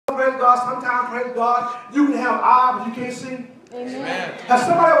God, sometimes, praise God, you can have eyes, but you can't see. Amen. Has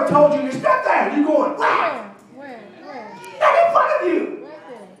somebody ever told you, you step there, you're going, where? Where? Right in front of you. Right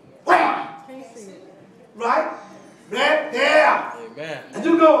there. Where? Can't see it. Right? Right there. Amen. And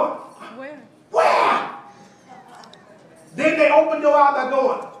you going, Where? where? Then they open your eyes, they're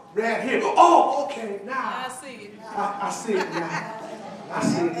going, right here. Oh, okay, now. I see it. I see it now. I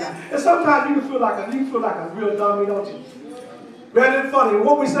see it now. And sometimes you can feel like a real dummy, don't you? Rather than funny.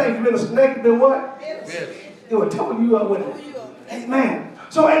 What we say, if you've been a snake, then what? Yes. It will tell you up with it. Amen.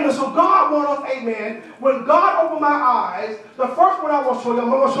 So, amen. So God wants us, amen. When God opened my eyes, the first one I want to show you, I'm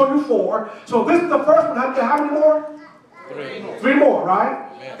going to show you 4. So this is the first one. How many more? 3. 3 more, right?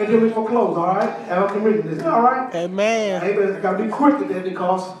 Amen. And then we're going to close, all right? And I can read this, all right? Amen. Amen. I got to be quick today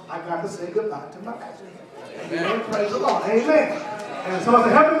because I got to say goodbye to my pastor. Amen. Praise the Lord. Amen. And so I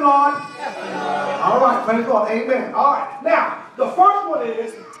say, Heavenly Lord. All right. Praise the Lord. Amen. All right. Now, the first one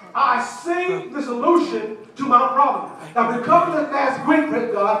is, I see the solution to my problem. Now, we covered this last week,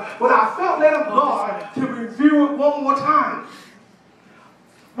 praise God, but I felt led of God to review it one more time.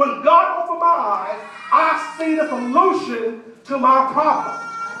 When God opened my eyes, I see the solution to my problem.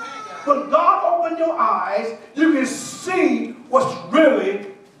 When God opened your eyes, you can see what's really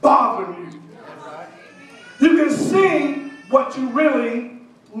bothering you. You can see what you really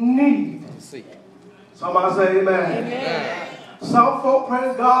need. Somebody say amen. Amen. Some folk,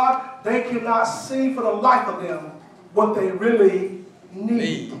 praise God, they cannot see for the life of them what they really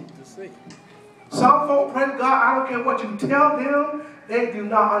need. Some folk, praise God, I don't care what you tell them, they do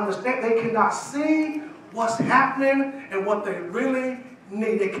not understand. They cannot see what's happening and what they really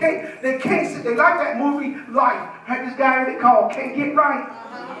need. They can't see. They like that movie Life. Had this guy in it called Can't Get Right.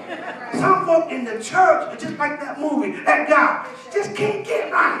 Some folk in the church are just like that movie. That guy just can't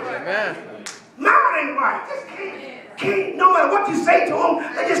get right. Amen. Mine ain't right. Just can't. No matter what you say to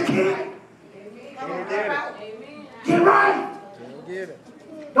them, they just can't. Get right.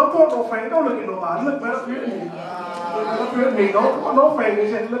 Don't point no finger. Don't look at nobody. Look right up here at me. Look right up here at me. Don't point no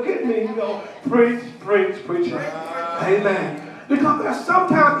fingers. Just look at me. You know, preach, preacher. Amen. Because there's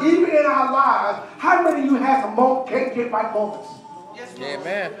sometimes, even in our lives, how many of you have some can't get right moments?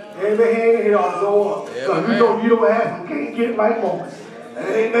 Amen. Amen. Here on the door. Because you know you don't have some can't get right moments.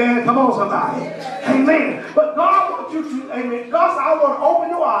 Amen. Come on, somebody. Amen. But God wants you to, amen. God said, I want to open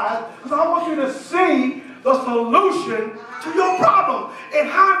your eyes because I want you to see the solution to your problem. And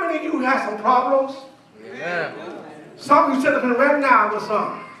how many of you have some problems? Amen. Some of you sit up in right now with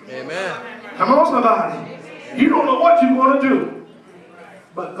some. Amen. Come on, somebody. You don't know what you're going to do.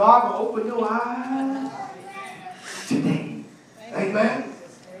 But God will open your eyes today. Amen.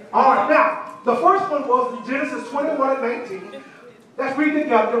 All right, now, the first one was Genesis 21 and 19. Let's read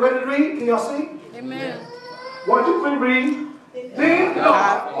together. You ready to read? Can y'all see? Amen. 1, 2, 3, read. Then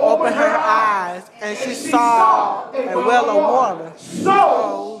God opened her eyes, and she saw a well of water.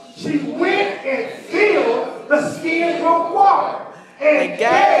 So she went and filled the skin with water and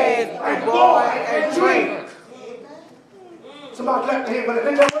gave the boy a drink. Somebody clap their hand, but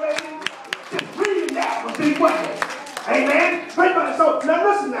they know what they did. Just reading that was big way. Amen. So now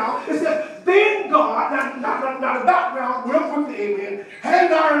listen now. It says, then God, now the background, real quickly, amen.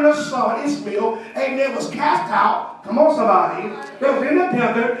 Hagar and her son Ishmael, amen, was cast out. Come on, somebody. They was in the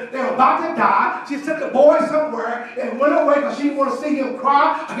desert. They were about to die. She took the boy somewhere and went away because she didn't want to see him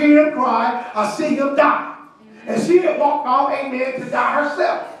cry, hear him cry, or see him die. And she had walked off, amen, to die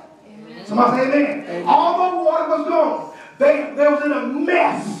herself. Amen. Somebody say amen. Amen. All the water was gone. They was in a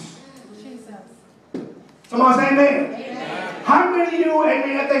mess. Jesus. Somebody say amen. Amen. How many of you,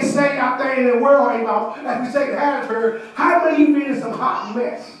 amen, as they say out there in the world, amen, as we say in Harrisburg, how many of you been in some hot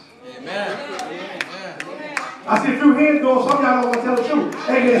mess? Amen. I see a few hands going, some of y'all don't want to tell the truth.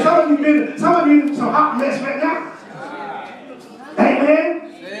 Amen. Some of you in some hot mess right now.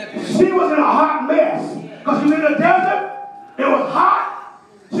 Amen. She was in a hot mess. Because she was in the desert. It was hot.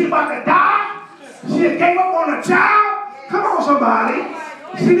 She was about to die. She had gave up on her child. Come on, somebody.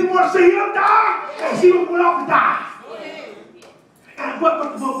 She didn't want to see him die. And she went off to die. And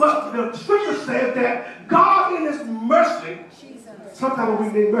but the scripture says that God in his mercy, sometimes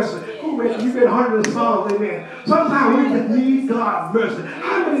we need mercy. You've been hundreds of songs, amen. Sometimes we just need God's mercy.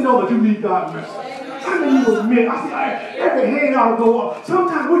 How many know that you need God's mercy? How many of you admit? I see every hand ought to go up.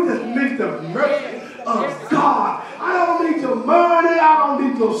 Sometimes we just need the mercy of God. I don't need your money. I don't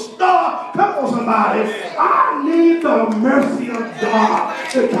need your stuff. Come on, somebody. I need the mercy of God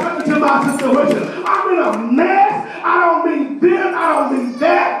to come into my situation. I'm in a mess. I don't need this. I don't need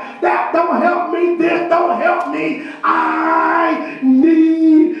that. That don't help me. This don't help me. I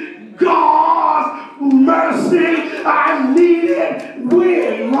need God's mercy. I need it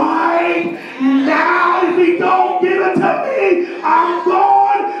when right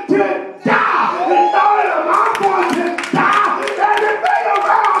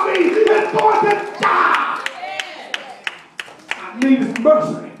need His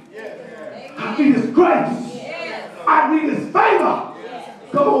mercy. I need His grace. I need His favor.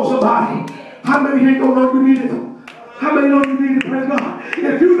 Come on, somebody. How many here don't know you need it? How many know you need it? Praise God.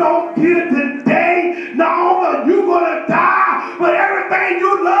 If you don't get it today, not only you're going to die, but everything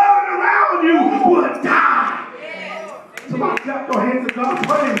you love around you will die. Somebody clap your hands to God.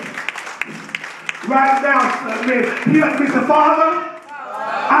 Praise. Write it down. You have to be the Father.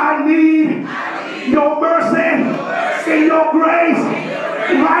 I need your mercy and your grace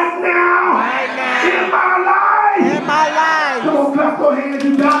right now in my life. In my life. Come on, clap your hands.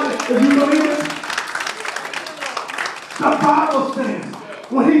 You got it. If you believe it. The Bible says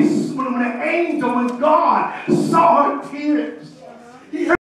when the angel, when God saw her tears,